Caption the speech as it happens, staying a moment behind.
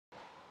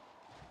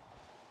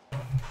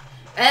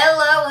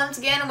Hello once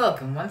again and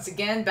welcome once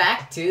again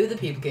back to the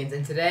People Kids,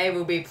 and today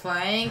we'll be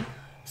playing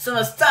some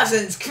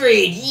Assassin's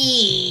Creed.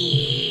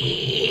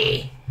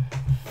 Yeah!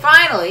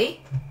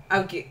 Finally,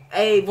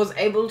 I was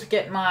able to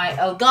get my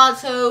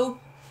Elgato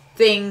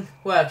thing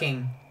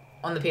working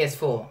on the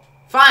PS4.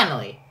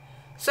 Finally.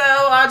 So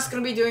I'm just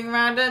gonna be doing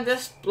around and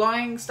just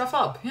blowing stuff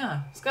up.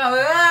 Yeah. Let's go.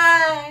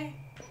 Yay!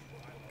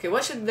 Okay,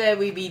 what should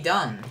we be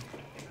done?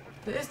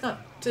 There's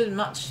not too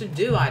much to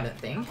do, I don't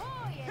think.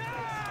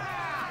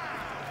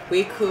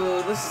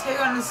 Let's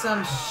take on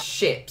some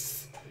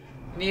ships.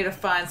 We need to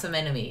find some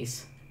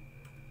enemies.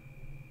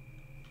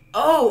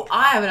 Oh,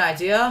 I have an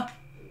idea.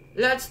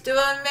 Let's do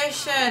a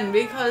mission,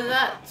 because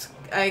that's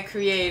a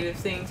creative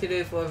thing to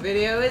do for a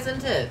video,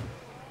 isn't it?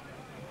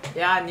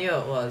 Yeah, I knew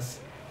it was.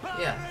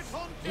 Yeah.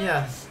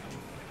 Yes.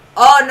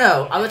 Oh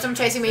no, I got someone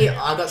chasing me.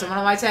 I got someone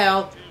on my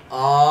tail.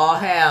 Oh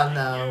hell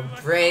no.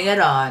 Bring it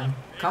on.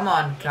 Come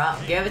on,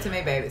 give it to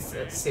me, baby.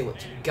 Let's see what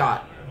you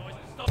got.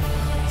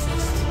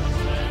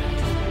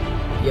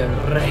 You're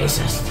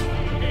racist.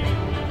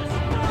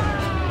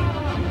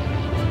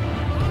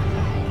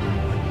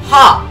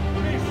 Ha!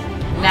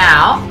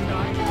 Now,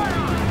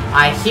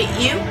 I hit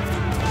you.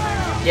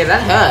 Yeah,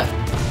 that hurt.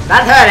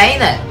 That hurt,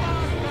 ain't it?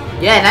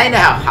 Yeah, now you know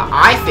how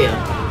I feel.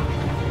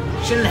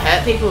 Shouldn't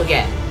hurt people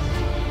again.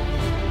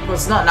 Well,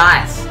 it's not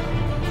nice.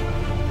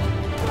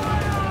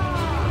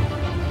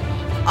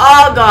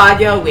 Oh god,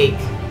 you're weak.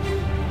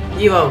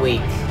 You are weak.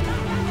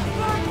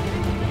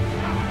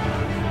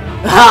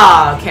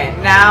 Ah, okay,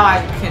 now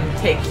I can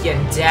take you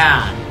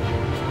down.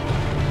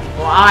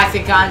 Well, I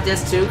think I'm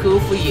just too cool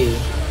for you.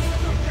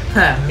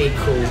 Me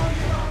cool.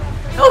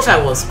 I wish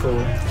I was cool.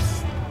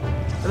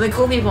 I mean,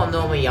 cool people are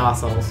normally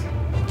assholes.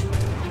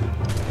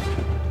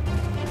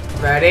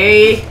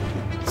 Ready?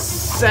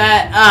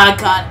 Set. I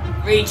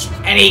can't reach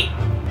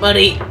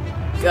anybody.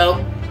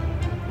 Go.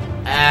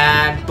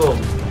 And boom.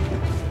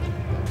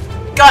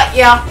 Got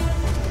ya!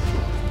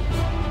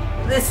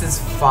 This is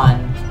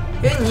fun.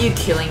 Even you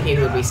killing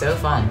people would be so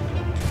fun.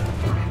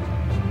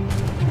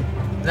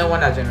 No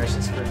wonder our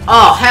generation's screwed.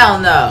 Oh, hell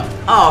no.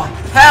 Oh,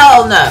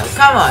 hell no.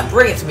 Come on,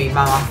 bring it to me,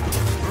 mama.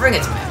 Bring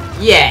it to me.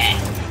 Yeah.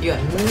 You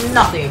got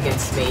nothing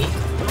against me.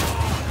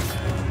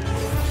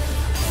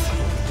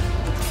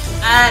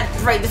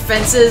 And break the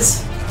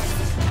fences.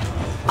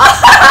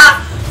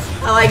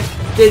 I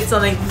did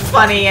something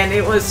funny and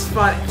it was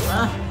funny.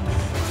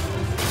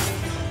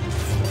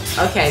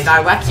 Okay, now I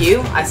whack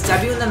you. I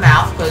stab you in the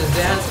mouth because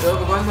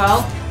we're going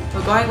well.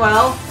 We're going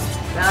well.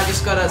 Now I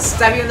just gotta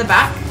stab you in the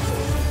back.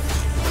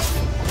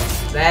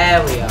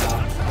 There we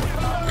are.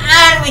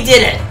 And we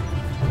did it!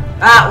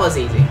 That was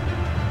easy.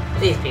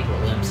 These people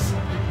are wimps.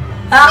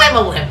 I'm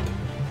a wimp.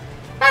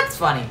 That's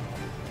funny.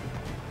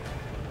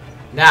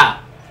 Now,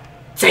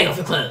 take off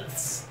your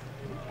clothes.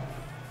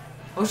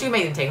 Or should we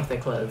make them take off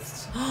their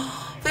clothes?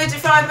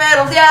 55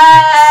 medals!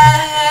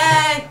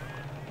 Yay!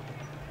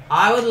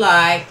 I would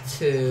like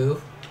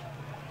to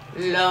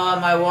lower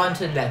my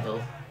wanted level.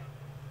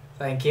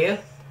 Thank you.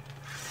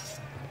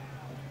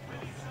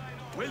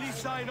 Will you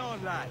sign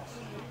on, lads?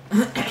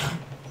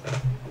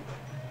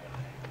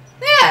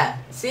 Yeah,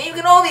 see, you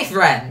can all be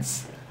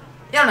friends.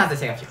 You don't have to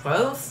take off your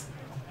clothes.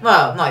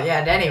 Well, not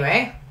yet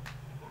anyway.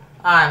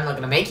 I'm not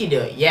gonna make you do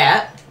it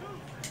yet.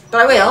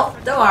 But I will,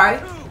 don't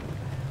worry.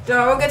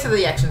 We'll get to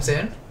the action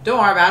soon. Don't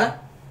worry about it.